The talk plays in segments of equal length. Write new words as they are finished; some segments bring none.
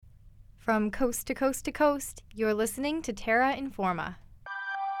From coast to coast to coast, you're listening to Terra Informa.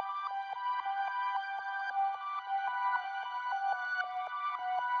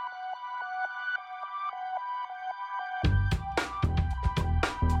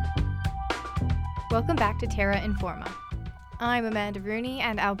 Welcome back to Terra Informa. I'm Amanda Rooney,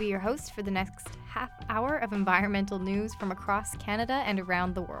 and I'll be your host for the next half hour of environmental news from across Canada and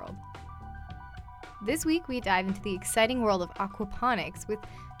around the world. This week, we dive into the exciting world of aquaponics with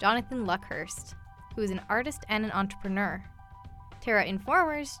Jonathan Luckhurst, who is an artist and an entrepreneur. Terra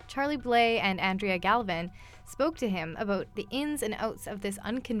Informers Charlie Blay and Andrea Galvin spoke to him about the ins and outs of this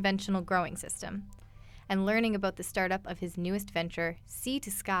unconventional growing system, and learning about the startup of his newest venture, Sea to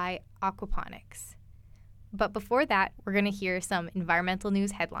Sky Aquaponics. But before that, we're going to hear some environmental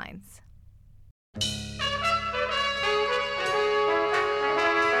news headlines.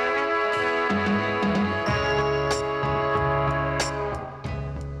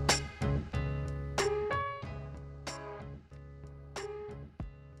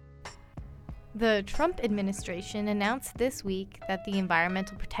 The Trump administration announced this week that the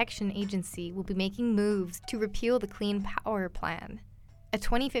Environmental Protection Agency will be making moves to repeal the Clean Power Plan, a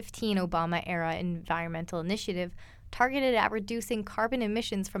 2015 Obama-era environmental initiative targeted at reducing carbon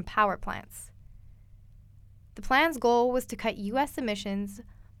emissions from power plants. The plan's goal was to cut U.S. emissions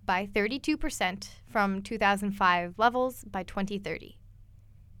by 32% from 2005 levels by 2030.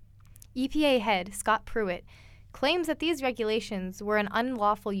 EPA head Scott Pruitt claims that these regulations were an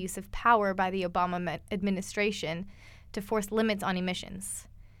unlawful use of power by the Obama administration to force limits on emissions.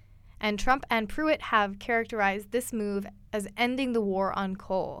 And Trump and Pruitt have characterized this move as ending the war on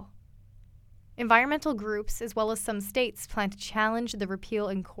coal. Environmental groups, as well as some states, plan to challenge the repeal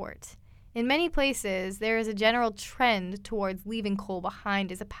in court. In many places, there is a general trend towards leaving coal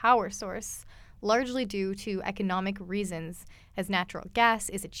behind as a power source, largely due to economic reasons, as natural gas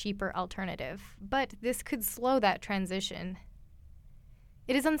is a cheaper alternative. But this could slow that transition.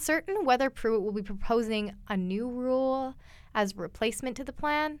 It is uncertain whether Pruitt will be proposing a new rule as a replacement to the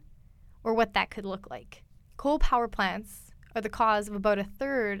plan, or what that could look like. Coal power plants are the cause of about a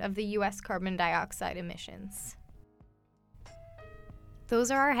third of the U.S. carbon dioxide emissions.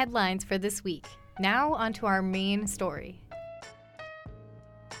 Those are our headlines for this week. Now onto our main story.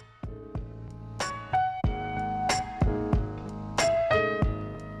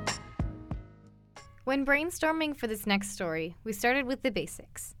 When brainstorming for this next story, we started with the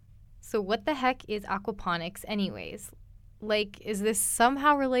basics. So what the heck is aquaponics anyways? Like, is this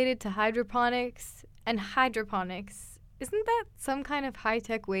somehow related to hydroponics? And hydroponics, isn't that some kind of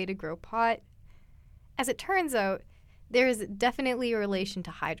high-tech way to grow pot? As it turns out, there is definitely a relation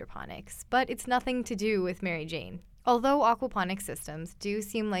to hydroponics, but it's nothing to do with Mary Jane. Although aquaponic systems do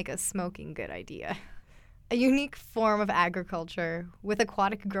seem like a smoking good idea. A unique form of agriculture with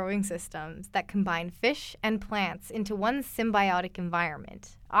aquatic growing systems that combine fish and plants into one symbiotic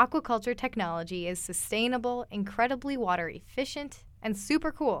environment. Aquaculture technology is sustainable, incredibly water efficient, and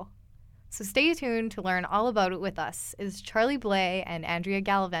super cool. So stay tuned to learn all about it with us as Charlie Blay and Andrea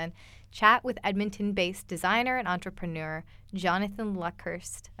Galvin chat with Edmonton-based designer and entrepreneur Jonathan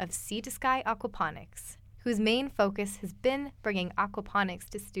Luckhurst of Sea to Sky Aquaponics, whose main focus has been bringing aquaponics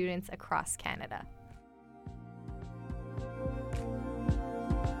to students across Canada.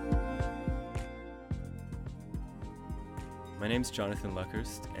 My name's Jonathan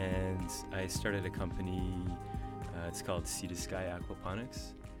Luckhurst, and I started a company, it's called Sea to Sky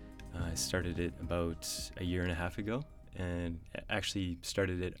Aquaponics. I started it about a year and a half ago, and actually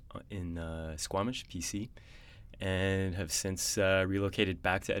started it in Squamish, PC, and have since relocated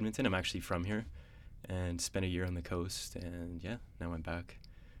back to Edmonton. I'm actually from here, and spent a year on the coast, and now I'm back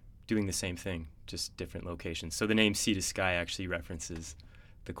doing the same thing, just different locations. So the name Sea to Sky actually references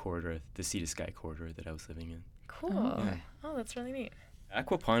the corridor, the Sea to Sky corridor that I was living in. Cool. Yeah. Oh, that's really neat.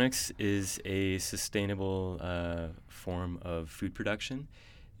 Aquaponics is a sustainable form of food production.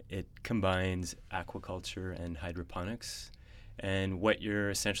 It combines aquaculture and hydroponics. And what you're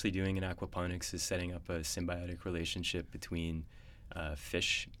essentially doing in aquaponics is setting up a symbiotic relationship between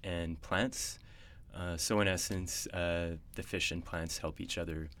fish and plants. So in essence, the fish and plants help each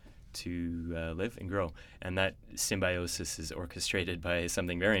other to live and grow. And that symbiosis is orchestrated by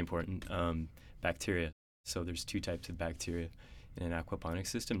something very important, bacteria. So there's two types of bacteria in an aquaponics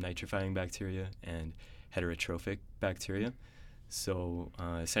system, nitrifying bacteria and heterotrophic bacteria. So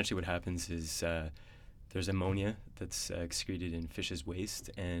essentially what happens is there's ammonia that's excreted in fish's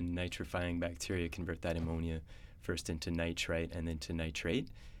waste, and nitrifying bacteria convert that ammonia first into nitrite and then to nitrate.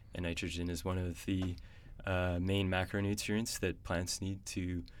 And nitrogen is one of the main macronutrients that plants need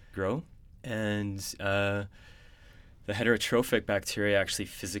to grow. And that The heterotrophic bacteria actually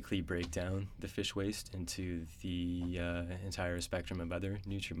physically break down the fish waste into the entire spectrum of other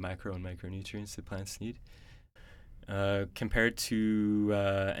macro and micronutrients that plants need. Compared to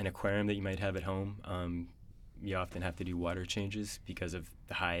an aquarium that you might have at home, you often have to do water changes because of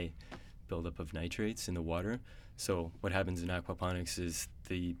the high buildup of nitrates in the water. So what happens in aquaponics is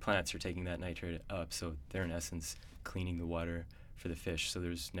the plants are taking that nitrate up, so they're in essence cleaning the water for the fish. So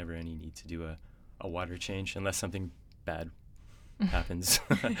there's never any need to do a water change unless something bad happens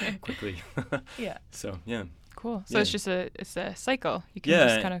quickly. Yeah. So yeah. Cool. So it's a cycle. You can Yeah,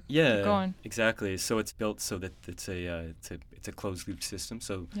 just kind of keep going. Exactly. So it's built so that it's a closed loop system.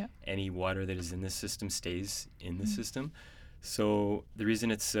 So any water that is in this system stays in the system. So the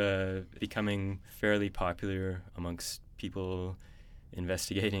reason it's becoming fairly popular amongst people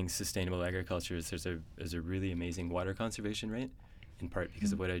investigating sustainable agriculture is there's a really amazing water conservation rate, in part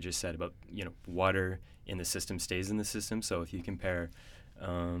because of what I just said about, water in the system stays in the system. So if you compare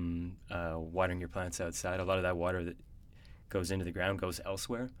watering your plants outside, a lot of that water that goes into the ground goes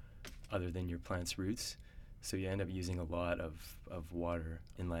elsewhere other than your plant's roots. So you end up using a lot of water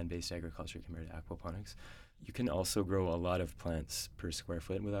in land-based agriculture compared to aquaponics. You can also grow a lot of plants per square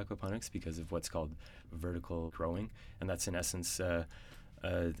foot with aquaponics because of what's called vertical growing. And that's in essence a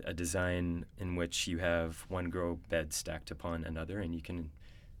design in which you have one grow bed stacked upon another, and you can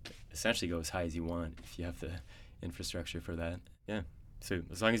essentially go as high as you want if you have the infrastructure for that. Yeah. So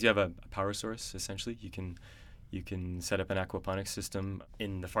as long as you have a power source, essentially, you can set up an aquaponics system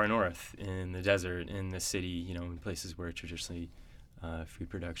in the far north, in the desert, in the city, in places where traditionally food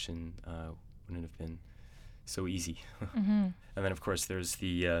production wouldn't have been so easy. And then, of course, there's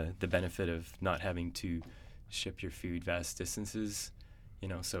the benefit of not having to ship your food vast distances.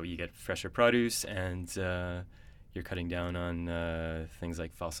 So you get fresher produce, and you're cutting down on things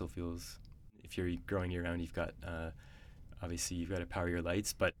like fossil fuels. If you're growing year-round, obviously you've got to power your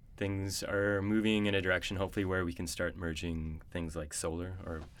lights, but things are moving in a direction, hopefully, where we can start merging things like solar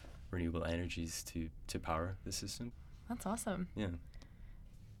or renewable energies to power the system. That's awesome. Yeah.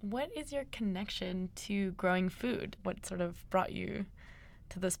 What is your connection to growing food? What sort of brought you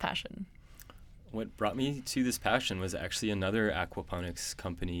to this passion? What brought me to this passion was actually another aquaponics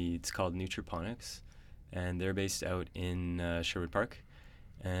company. It's called Nutriponics, and they're based out in Sherwood Park.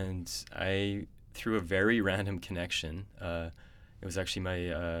 And through a very random connection, it was actually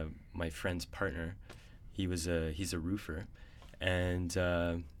my friend's partner. He's a roofer, and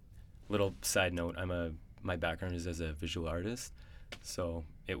little side note, my background is as a visual artist. So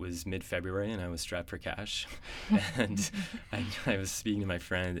it was mid-February, and I was strapped for cash, and I was speaking to my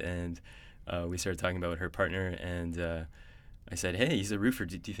friend, and we started talking about her partner, and I said, "Hey, he's a roofer.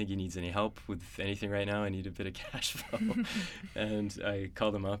 Do you think he needs any help with anything right now? I need a bit of cash flow." And I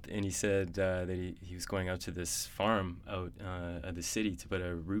called him up, and he said that he was going out to this farm out at the city to put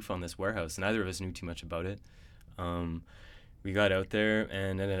a roof on this warehouse. Neither of us knew too much about it. We got out there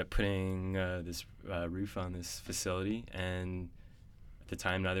and ended up putting this roof on this facility, and at the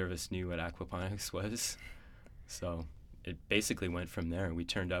time, neither of us knew what aquaponics was. So it basically went from there. We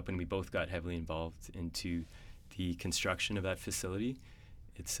turned up, and we both got heavily involved into the construction of that facility.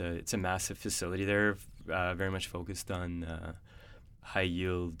 It's a massive facility. They're very much focused on high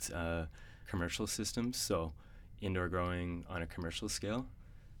yield commercial systems, so indoor growing on a commercial scale.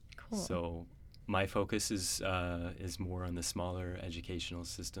 Cool. So my focus is more on the smaller educational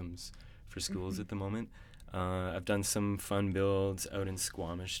systems for schools at the moment. I've done some fun builds out in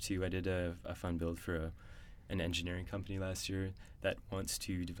Squamish too. I did a fun build for an engineering company last year that wants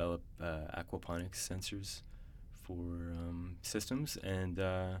to develop aquaponics sensors for systems, and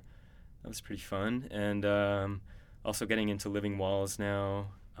that was pretty fun. And also getting into living walls now,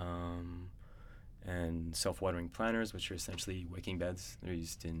 and self-watering planters, which are essentially wicking beds. They're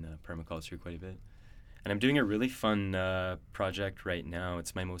used in permaculture quite a bit. And I'm doing a really fun project right now.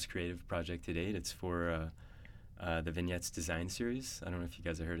 It's my most creative project to date. It's for the Vignettes Design Series. I don't know if you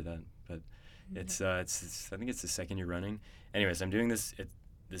guys have heard of that, but it's I think it's the second year running. Anyways, I'm doing this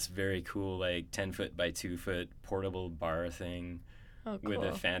very cool 10-foot by 2-foot portable bar thing with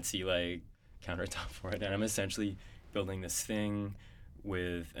a fancy countertop for it, and I'm essentially building this thing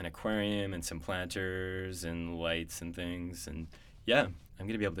with an aquarium and some planters and lights and things, and yeah, I'm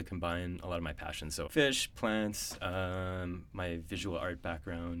going to be able to combine a lot of my passions. So fish, plants, my visual art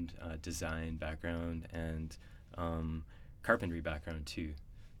background, design background, and carpentry background too.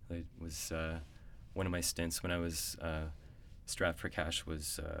 It was one of my stints when I was strapped for cash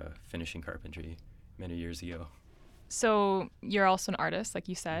was finishing carpentry many years ago. So you're also an artist, like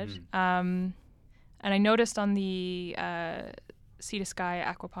you said. And I noticed on the Sea to Sky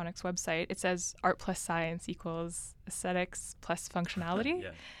Aquaponics website, it says art plus science equals aesthetics plus functionality.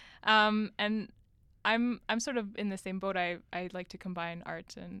 And I'm sort of in the same boat. I like to combine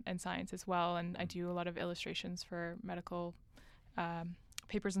art and science as well, and I do a lot of illustrations for medical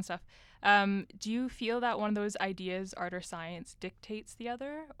papers and stuff. Do you feel that one of those ideas, art or science, dictates the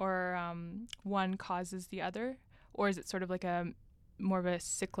other, or one causes the other, or is it sort of like a more of a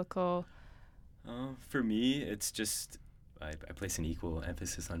cyclical? For me, it's just I place an equal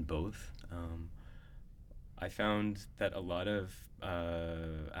emphasis on both. I found that a lot of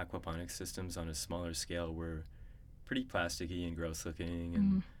aquaponics systems on a smaller scale were pretty plasticky and gross looking,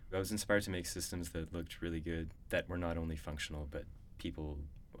 and I was inspired to make systems that looked really good, that were not only functional, but people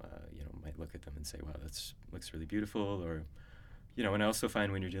might look at them and say, wow, that looks really beautiful. Or and I also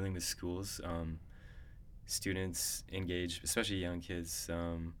find when you're dealing with schools, students engage, especially young kids,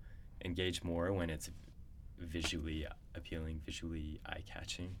 engage more when it's visually appealing, visually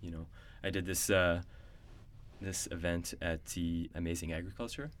eye-catching. I did this event at the Amazing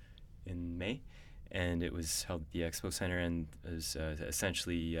Agriculture in May, and it was held at the Expo Center, and it was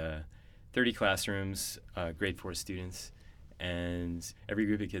essentially 30 classrooms, grade 4 students, and every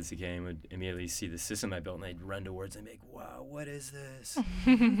group of kids that came would immediately see the system I built, and they'd run towards and make, wow, what is this?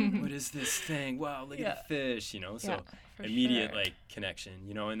 What is this thing? Wow, look at the fish, So immediate connection,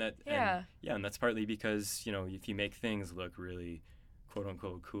 and that's partly because, if you make things look really quote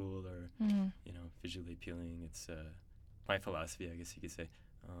unquote cool or visually appealing, it's my philosophy, I guess you could say.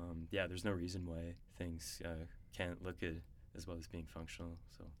 There's no reason why things can't look good as well as being functional.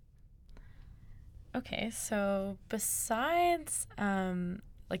 So okay, so besides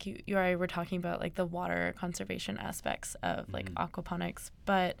you already were talking about the water conservation aspects of aquaponics,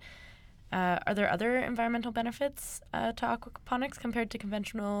 but are there other environmental benefits to aquaponics compared to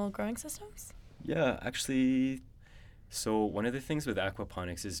conventional growing systems? Yeah, actually. So one of the things with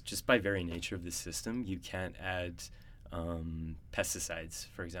aquaponics is just by very nature of the system, you can't add pesticides,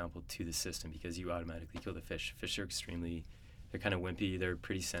 for example, to the system because you automatically kill the fish. Fish are they're kind of wimpy. They're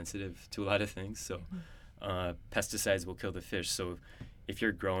pretty sensitive to a lot of things. So pesticides will kill the fish. So if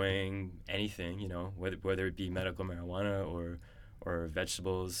you're growing anything, whether it be medical marijuana or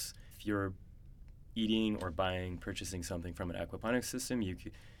vegetables, if you're eating or purchasing something from an aquaponics system,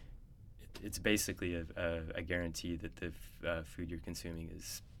 it's basically a guarantee that the food you're consuming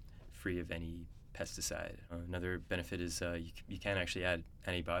is free of any pesticide. Another benefit is you can actually add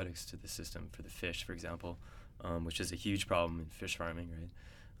antibiotics to the system for the fish, for example, which is a huge problem in fish farming,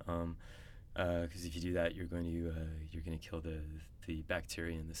 right? Because if you do that, you're going to kill the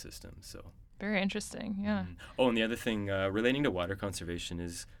bacteria in the system. So very interesting, yeah. Oh, and the other thing relating to water conservation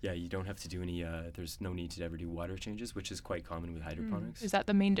is, you don't have to do any, there's no need to ever do water changes, which is quite common with hydroponics. Is that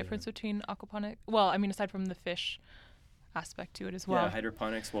the main difference between aquaponics? Well, I mean, aside from the fish aspect to it as well. Yeah,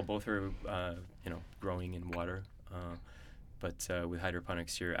 hydroponics, both are, growing in water. But with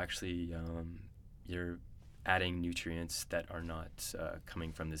hydroponics, you're actually, you're adding nutrients that are not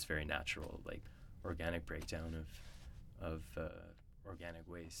coming from this very natural, organic breakdown of organic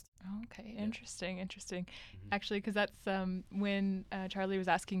waste. Okay, interesting. Actually, because that's when Charlie was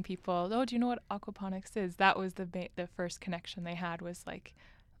asking people, do you know what aquaponics is? That was the first connection they had was like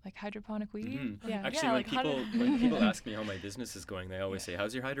hydroponic weed. Yeah. Actually, when people ask me how my business is going, they always say,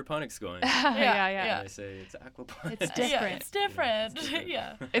 "How's your hydroponics going?" Yeah. And I say it's aquaponics. It's different. Yeah, it's different.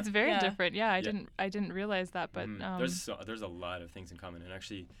 Yeah. It's very different. Yeah, I didn't realize that, but there's a lot of things in common. And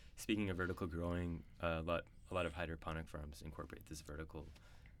actually, speaking of vertical growing, a lot of hydroponic farms incorporate this vertical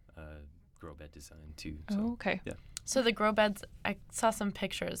grow bed design too. So, okay. Yeah. So the grow beds, I saw some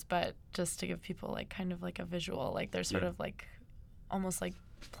pictures, but just to give people kind of a visual, they're sort of almost like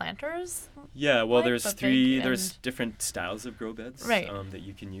planters. Yeah, well, there's different styles of grow beds that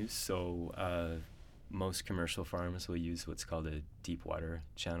you can use. So most commercial farms will use what's called a deep water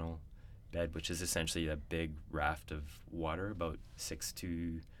channel bed, which is essentially a big raft of water, about 6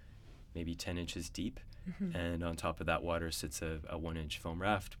 to maybe 10 inches deep. Mm-hmm. And on top of that water sits a 1-inch foam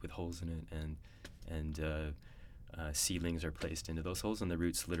raft with holes in it, and seedlings are placed into those holes, and the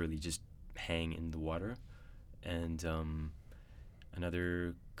roots literally just hang in the water. And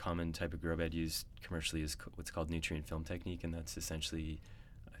another common type of grow bed used commercially is what's called nutrient film technique, and that's essentially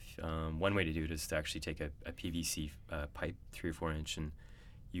one way to do it is to actually take a PVC pipe, 3 or 4 inch, and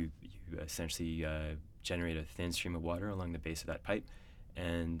you essentially generate a thin stream of water along the base of that pipe,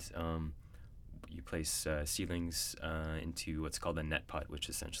 and you place seedlings into what's called a net pot, which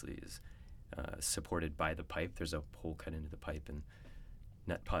essentially is supported by the pipe. There's a hole cut into the pipe, and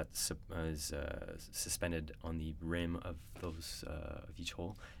net pot is suspended on the rim of those of each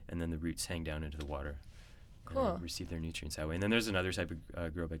hole, and then the roots hang down into the water. Cool. and receive their nutrients that way. And then there's another type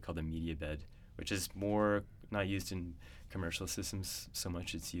of grow bed called a media bed, which is more not used in commercial systems so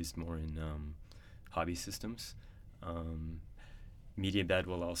much. It's used more in hobby systems. Media bed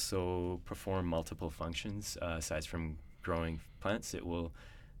will also perform multiple functions aside from growing plants. It will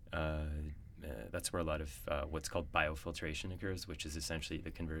that's where a lot of what's called biofiltration occurs, which is essentially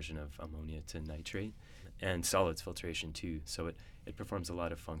the conversion of ammonia to nitrate, and solids filtration too. So it performs a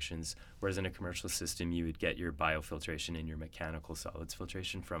lot of functions, whereas in a commercial system you would get your biofiltration and your mechanical solids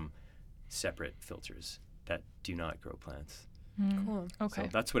filtration from separate filters that do not grow plants. Cool. Okay. So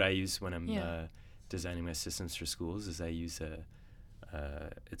that's what I use when I'm designing my systems for schools. Is I use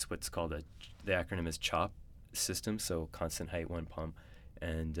it's what's called the acronym is CHOP system, so constant height one pump,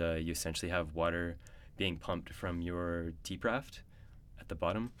 and you essentially have water being pumped from your deep raft at the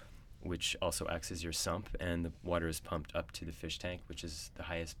bottom, which also acts as your sump, and the water is pumped up to the fish tank, which is the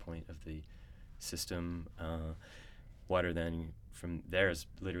highest point of the system. Water then from there is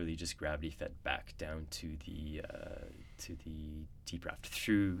literally just gravity fed back down to the deep raft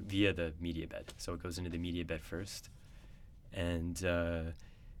via the media bed. So it goes into the media bed first, and the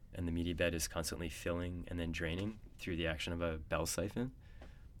media bed is constantly filling and then draining through the action of a bell siphon.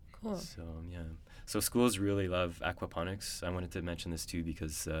 Cool. So so schools really love aquaponics. I wanted to mention this too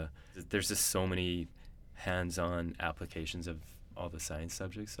because there's just so many hands-on applications of all the science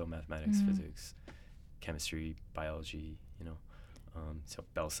subjects. So mathematics, physics, chemistry, biology. So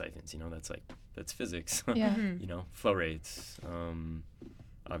bell siphons. That's physics. Yeah. Flow rates.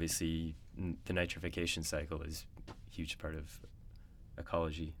 Obviously, the nitrification cycle is a huge part of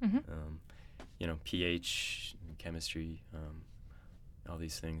ecology. pH, chemistry, all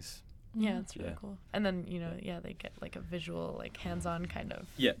these things. Yeah, it's really cool. And then, they get like a visual, like hands-on kind of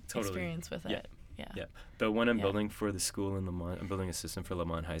totally. experience with it. Yeah. The one I'm building for the school in Lamont, I'm building a system for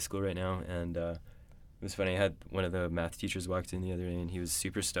Lamont High School right now. And it was funny, I had one of the math teachers walked in the other day, and he was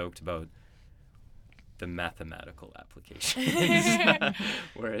super stoked about the mathematical applications.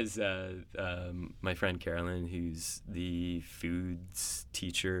 Whereas my friend Carolyn, who's the foods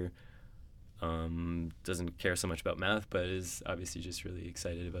teacher, doesn't care so much about math, but is obviously just really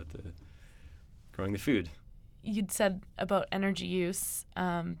excited about growing the food. You'd said about energy use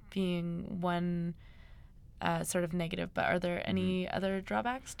being one sort of negative, but are there any other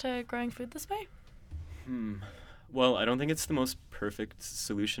drawbacks to growing food this way? Well, I don't think it's the most perfect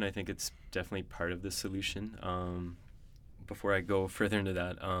solution. I think it's definitely part of the solution. Before I go further into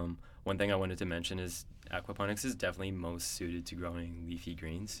that, one thing I wanted to mention is aquaponics is definitely most suited to growing leafy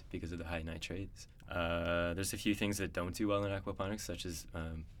greens because of the high nitrates. There's a few things that don't do well in aquaponics, such as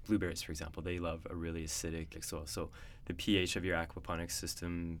blueberries, for example. They love a really acidic soil. So the pH of your aquaponics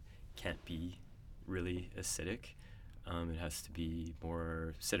system can't be really acidic. It has to be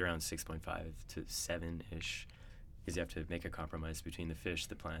more, sit around 6.5 to 7-ish, because you have to make a compromise between the fish,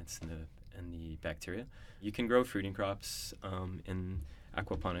 the plants, and the bacteria. You can grow fruiting crops in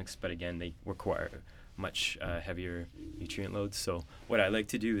aquaponics, but again, they require much heavier nutrient loads. So what I like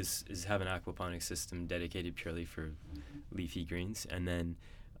to do is have an aquaponics system dedicated purely for leafy greens, and then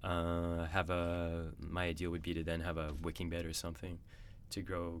my ideal would be to then have a wicking bed or something to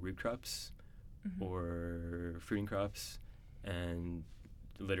grow root crops or fruiting crops, and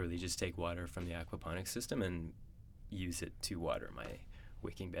literally just take water from the aquaponics system and use it to water my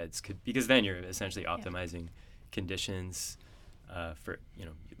wicking beds, because then you're essentially optimizing conditions for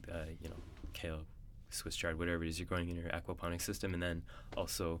kale, Swiss chard, whatever it is you're growing in your aquaponics system, and then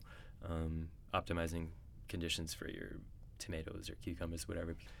also optimizing conditions for your tomatoes or cucumbers,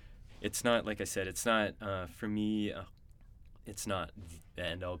 whatever. It's not, like I said, it's not for me. It's not the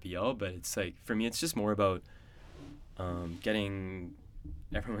end all be all, but it's like, for me, it's just more about getting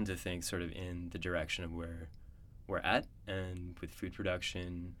everyone to think sort of in the direction of where we're at, and with food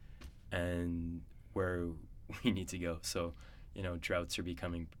production, and where we need to go. So, droughts are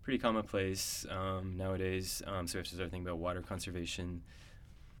becoming pretty commonplace nowadays, so we have to start thinking about water conservation.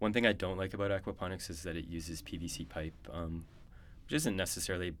 One thing I don't like about aquaponics is that it uses PVC pipe, which isn't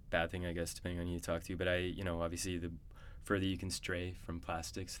necessarily a bad thing, I guess, depending on who you talk to, but obviously the further you can stray from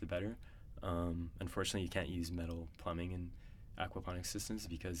plastics, the better. Unfortunately, you can't use metal plumbing in aquaponics systems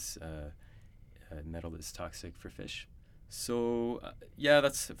because metal is toxic for fish. So,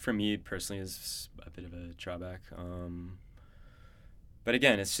 that's, for me personally, is a bit of a drawback. But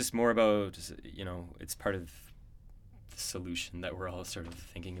again, it's just more about, it's part of the solution that we're all sort of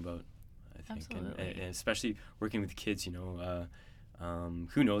thinking about, I think. And especially working with kids,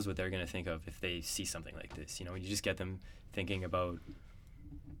 who knows what they're going to think of if they see something like this. You just get them thinking about,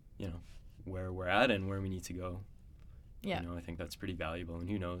 where we're at and where we need to go. Yeah. I think that's pretty valuable. And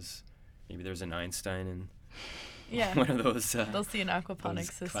who knows, maybe there's an Einstein in Yeah. one of those they'll see an aquaponics those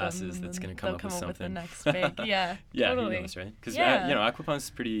system classes and that's then going to come they'll up with with the something. next big. Yeah. Yeah, totally. who knows, right? Because Yeah. aquaponics is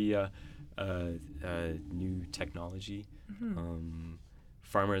pretty new technology.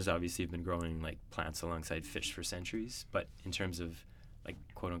 Farmers obviously have been growing like plants alongside fish for centuries, but in terms of like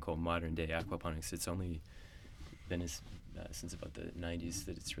quote unquote modern day aquaponics, it's only been since about the 90s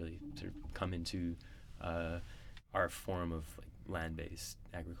that it's really sort of come into our form of like land-based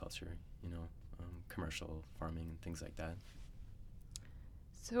agriculture, commercial farming and things like that.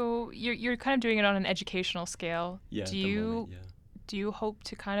 So you're kind of doing it on an educational scale. Yeah. Do you hope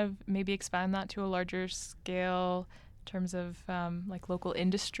to kind of maybe expand that to a larger scale in terms of like local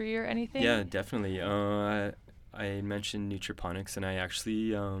industry or anything? Yeah, definitely. I mentioned Nutriponics, and I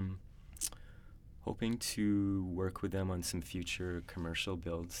actually hoping to work with them on some future commercial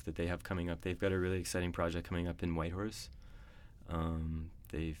builds that they have coming up. They've got a really exciting project coming up in Whitehorse.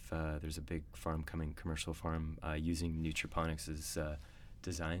 There's a big commercial farm using Nutriponics'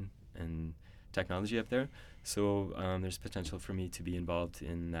 design and technology up there. So there's potential for me to be involved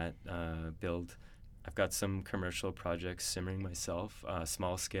in that build. I've got some commercial projects simmering myself,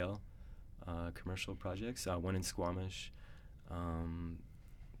 small scale commercial projects, one in Squamish,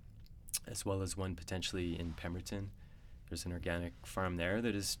 as well as one potentially in Pemberton. There's an organic farm there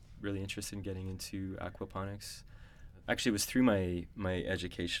that is really interested in getting into aquaponics. Actually, it was through my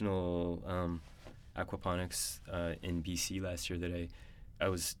educational aquaponics in BC last year that I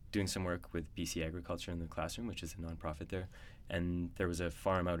was doing some work with BC Agriculture in the Classroom, which is a nonprofit there. And there was a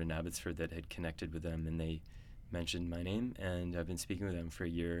farm out in Abbotsford that had connected with them, and they mentioned my name, and I've been speaking with them for a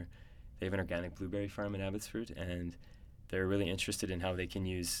year. They have an organic blueberry farm in Abbotsford, and they're really interested in how they can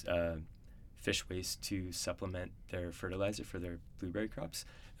use fish waste to supplement their fertilizer for their blueberry crops,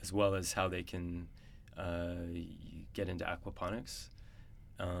 as well as how they can get into aquaponics.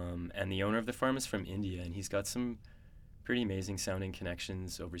 And the owner of the farm is from India, and he's got some pretty amazing sounding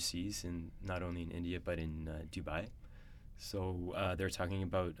connections overseas, and not only in India but in Dubai. So they're talking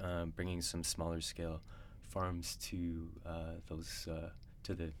about bringing some smaller scale farms to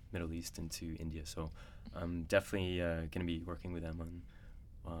to the Middle East and to India. So I'm definitely going to be working with them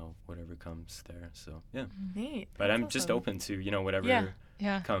on whatever comes there. So yeah. Neat. But That's I'm awesome. just open to whatever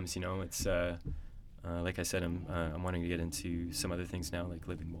comes. It's like I said, I'm wanting to get into some other things now, like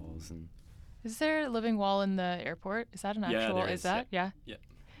living walls and. Is there a living wall in the airport? Is that an actual? There is that? Yeah.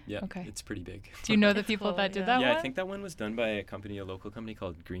 Yeah. Okay. It's pretty big. Do you know the It's people cool, that did yeah. that one? Yeah, I think that one was done by a local company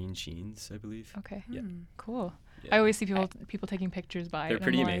called Green Sheens, I believe. Okay. Yeah. Cool. Yeah. I always see people taking pictures by They're it.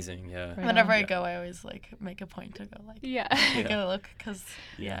 pretty I'm like, amazing, yeah. Right Whenever on. I go, I always make a point to go Yeah. take a look because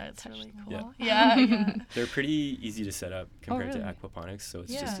it's Touch really them. cool. Yeah. Yeah. They're pretty easy to set up compared really? to aquaponics. So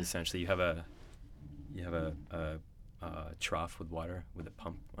it's just Yeah. essentially you have a trough with water with a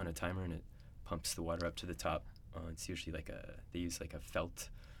pump on a timer, and it pumps the water up to the top. It's usually they use like a felt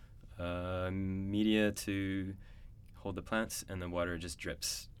media to hold the plants, and the water just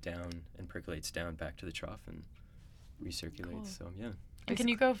drips down and percolates down back to the trough and recirculates. Cool. So yeah. And can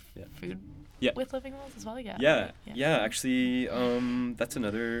you go Yeah. food Yeah. with living walls as well? Yeah. Yeah. Actually, that's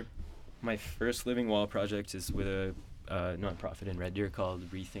another. My first living wall project is with a nonprofit in Red Deer called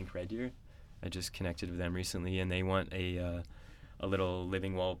Rethink Red Deer. I just connected with them recently, and they want a little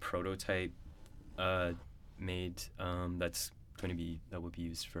living wall prototype made that would be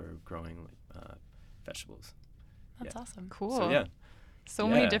used for growing vegetables. That's awesome. Cool. So yeah. So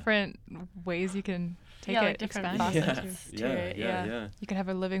many different ways you can take it, different expand it. facets to it. Yeah. You can have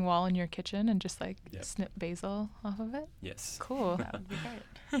a living wall in your kitchen and just Yep. snip basil off of it. Yes. Cool. That would be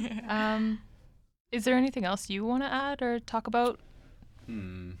great. Is there anything else you want to add or talk about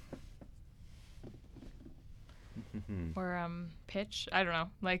or pitch? I don't know.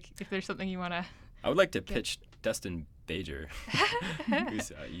 Like if there's something you want to. I would like to pitch Dustin Bajer.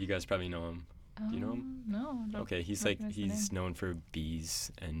 You guys probably know him. Do you know him? No. I don't Okay, he's recognize the name. known for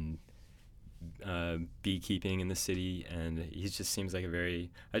bees and beekeeping in the city, and he just seems like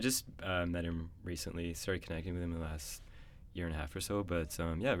I just met him recently, started connecting with him in the last year and a half or so, but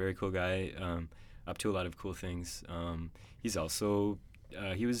very cool guy, up to a lot of cool things. He's also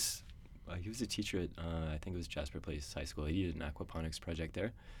he was a teacher at I think it was Jasper Place High School. He did an aquaponics project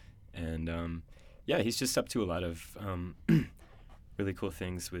there, and he's just up to a lot of really cool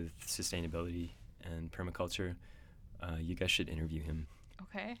things with sustainability and permaculture. You guys should interview him.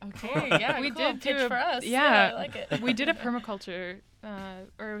 Okay. Okay, yeah, We cool. did pitch do for us. Yeah, I like it. we did a permaculture,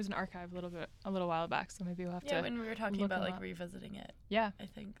 or it was an archive a little while back. So maybe we'll have to. when we were talking look about him up. revisiting it, Yeah, I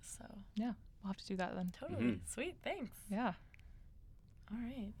think so. we'll have to do that then. Totally. Mhm. Sweet. Thanks. Yeah. All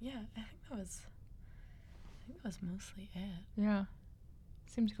right. Yeah, I think that was mostly it. Yeah.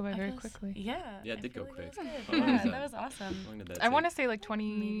 Seemed to go by very quickly. Yeah. Yeah, it did go quick. That was awesome. How long did that I take? want to say like 20...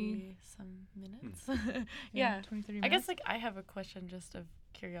 Maybe some minutes. Yeah. 20, 30 minutes. I guess like I have a question just of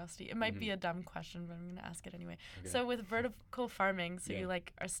curiosity. It might be a dumb question, but I'm going to ask it anyway. Okay. So with vertical farming, so Yeah. you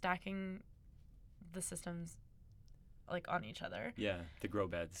like are stacking the systems like on each other. Yeah, the grow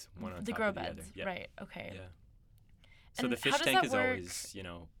beds, one on The top grow of the beds, other. Yeah. right? Okay. Yeah. So And the fish how does tank that is work? always, you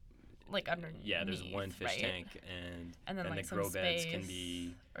know, Like underneath. yeah, there's one fish right? tank and then the like grow some beds space can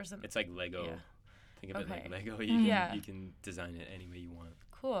be, or something. it's like Lego. Yeah. Think of it like Okay. Lego. Yeah. You can design it any way you want.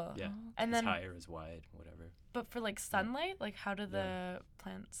 Cool. Yeah. And as then, high or as wide, whatever. but for like sunlight, like how do the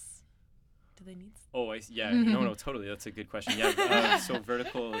plants? Do they need? Oh, yeah. No, totally. That's a good question. Yeah. So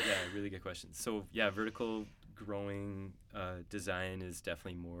vertical, yeah, really good question. So yeah, vertical growing design is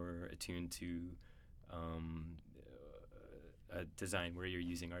definitely more attuned to a design where you're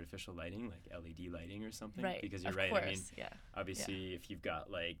using artificial lighting, like LED lighting or something. Right. Because you're of right. Course, I mean, yeah. obviously, if you've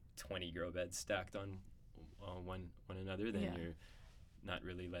got like 20 grow beds stacked on one another, then Yeah. you're not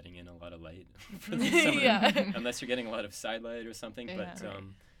really letting in a lot of light for the summer, Yeah. unless you're getting a lot of side light or something. Yeah. But Right.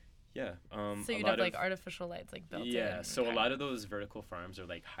 yeah. So a you'd lot have like of- artificial lights like built in. yeah, so Okay. a lot of those vertical farms are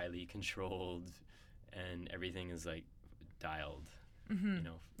like highly controlled, and everything is like dialed. Mhm. You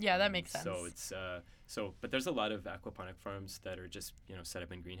know. Yeah, that makes sense. So it's but there's a lot of aquaponic farms that are just set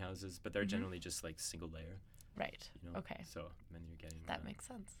up in greenhouses, but they're Mhm. generally just like single layer. Right. You know. Okay. So then you're getting That makes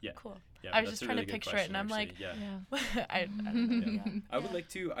sense. yeah. Cool. Yeah, I was that's just a trying to really good picture it, and I'm question, like, actually. Yeah. I don't know. Yeah. Yeah. I would like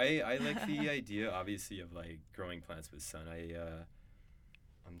to. I like the idea, obviously, of like growing plants with sun.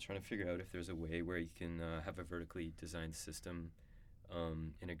 I'm trying to figure out if there's a way where you can have a vertically designed system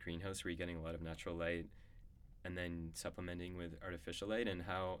in a greenhouse where you're getting a lot of natural light, and then supplementing with artificial light. And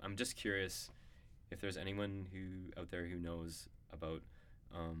how I'm just curious if there's anyone who out there who knows about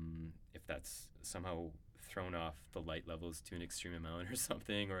if that's somehow thrown off the light levels to an extreme amount or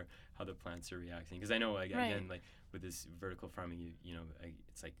something, or how the plants are reacting. Because I know, like, Right. again, like with this vertical farming,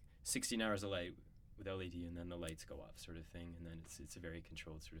 it's like 16 hours of light with LED, and then the lights go off, sort of thing, and then it's a very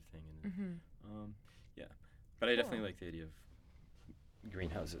controlled sort of thing. And Mhm. yeah, but I definitely Cool. like the idea of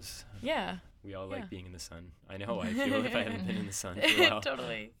greenhouses. Yeah. We all Yeah. like being in the sun. I know how I feel if I haven't been in the sun for a while.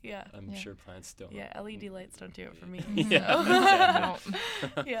 Totally. Yeah. I'm Yeah. sure plants don't. Yeah. LED lights don't do it for me. Yeah, so.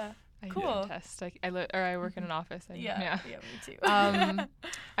 exactly. Yeah. I Cool. test. Like I work in an office. And, Yeah. Yeah. Me too.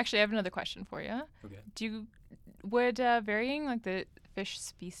 Actually, I have another question for you. Okay. Would varying like the fish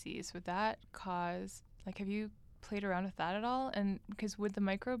species, would that cause, like, have you played around with that at all? And because would the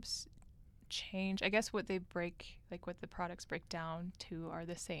microbes change? I guess what they break, like what the products break down to, are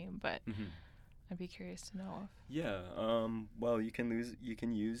the same, but Mhm. I'd be curious to know. Yeah. Well, you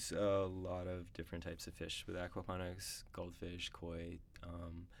can use a lot of different types of fish with aquaponics: goldfish, koi.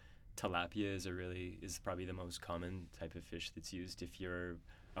 Tilapia is probably the most common type of fish that's used if you're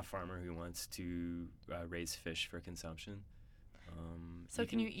a farmer who wants to raise fish for consumption. So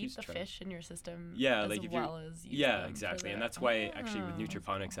can you eat use the trout. fish in your system? Yeah, as like if well as use yeah, them for exactly, the- and that's why actually with Oh, that's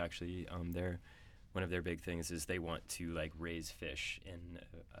Nutroponics, cool. actually, one of their big things is they want to like raise fish in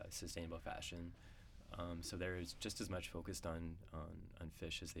a sustainable fashion. So they're just as much focused on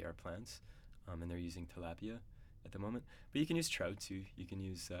fish as they are plants, and they're using tilapia at the moment. But you can use trout too. You can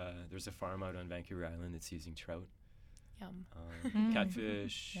use there's a farm out on Vancouver Island that's using trout, Yum.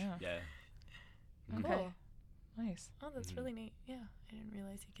 catfish. Yeah. Yeah. Cool. Okay. Nice. Oh, that's Mhm. really neat. Yeah, I didn't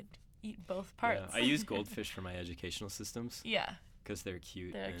realize you could eat both Yeah, parts. I use goldfish for my educational systems Yeah, because they're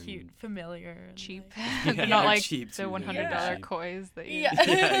cute. they're and cute, familiar, and Cheap. like- Yeah, Not they're like cheap the too, they're $100 very cheap. kois that you. Yeah. Yeah,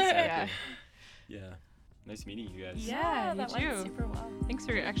 exactly. Yeah. Yeah. Nice meeting you guys. Yeah, that you went too. super well. Thanks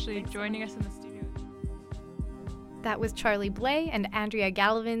for actually Thanks so joining us in the studio. That was Charlie Blay and Andrea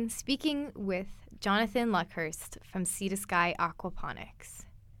Gallivan speaking with Jonathan Luckhurst from Sea to Sky Aquaponics.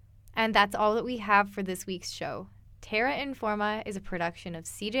 And that's all that we have for this week's show. Terra Informa is a production of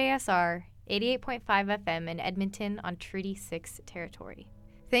CJSR 88.5 FM in Edmonton on Treaty 6 territory.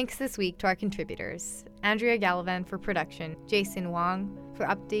 Thanks this week to our contributors, Andrea Gallivan for production, Jason Wong for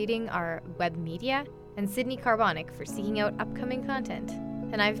updating our web media, and Sydney Carbonic for seeking out upcoming content.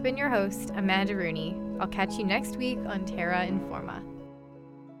 And I've been your host, Amanda Rooney. I'll catch you next week on Terra Informa.